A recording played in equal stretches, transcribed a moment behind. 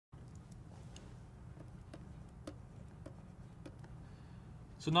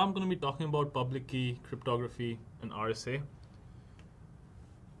So now I'm going to be talking about public key cryptography and RSA.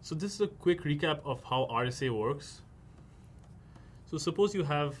 So this is a quick recap of how RSA works. So suppose you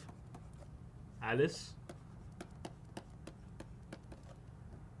have Alice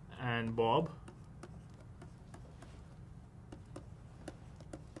and Bob,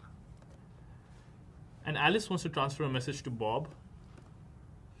 and Alice wants to transfer a message to Bob.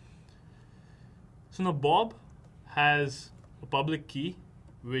 So now Bob has a public key,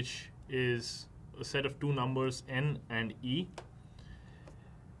 which is a set of two numbers n and e.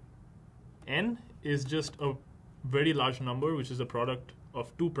 N is just a very large number, which is a product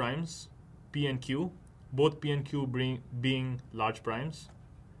of two primes, p and q, both p and q being large primes.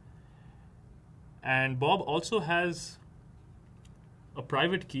 And Bob also has a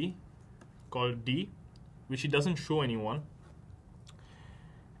private key called d, which he doesn't show anyone.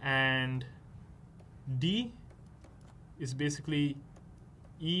 And d is basically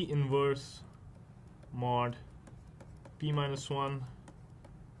E inverse mod p minus 1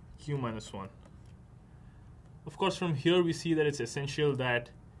 q minus 1. Of course, from here we see that it's essential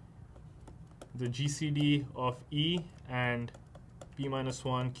that the GCD of E and p minus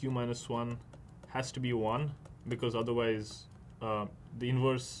 1 q minus 1 has to be 1, because otherwise the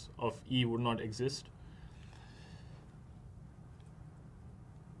inverse of E would not exist.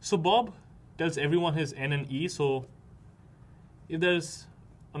 So Bob tells everyone his n and e. So if there's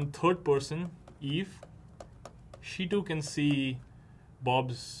a third person, Eve, she too can see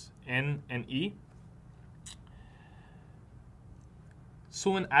Bob's n and e.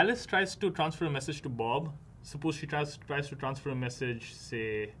 So when Alice tries to transfer a message to Bob, suppose she tries to transfer a message,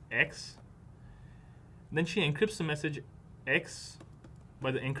 say x, then she encrypts the message x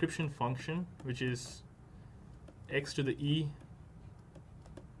by the encryption function, which is x to the e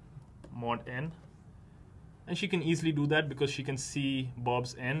mod n. And she can easily do that because she can see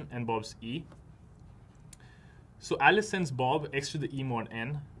Bob's n and Bob's e. So Alice sends Bob x to the e mod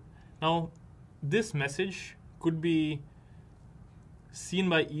n. Now, this message could be seen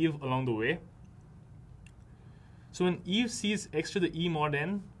by Eve along the way. So when Eve sees x to the e mod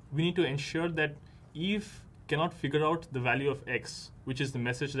n, we need to ensure that Eve cannot figure out the value of x, which is the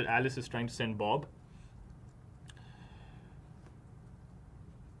message that Alice is trying to send Bob.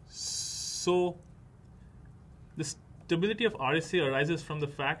 So the stability of RSA arises from the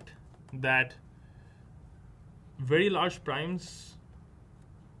fact that very large primes,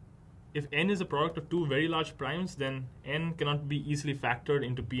 if n is a product of two very large primes, then n cannot be easily factored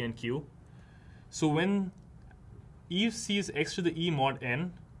into p and q. So when Eve sees x to the e mod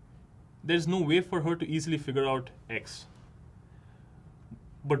n, there's no way for her to easily figure out x.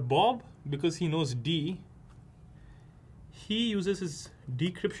 But Bob, because he knows d, he uses his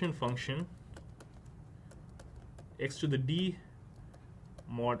decryption function x to the d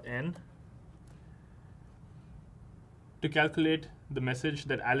mod n to calculate the message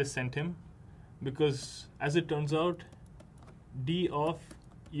that Alice sent him, because as it turns out, d of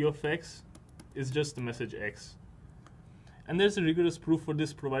e of x is just the message x. And there's a rigorous proof for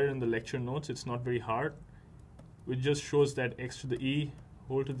this provided in the lecture notes. It's not very hard. It just shows that x to the e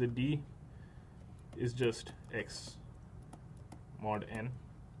whole to the d is just x mod n.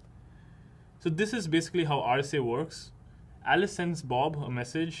 So this is basically how RSA works. Alice sends Bob a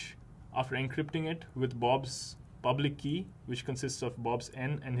message after encrypting it with Bob's public key, which consists of Bob's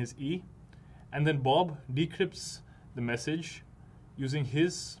n and his e. And then Bob decrypts the message using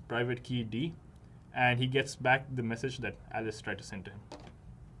his private key d, and he gets back the message that Alice tried to send to him.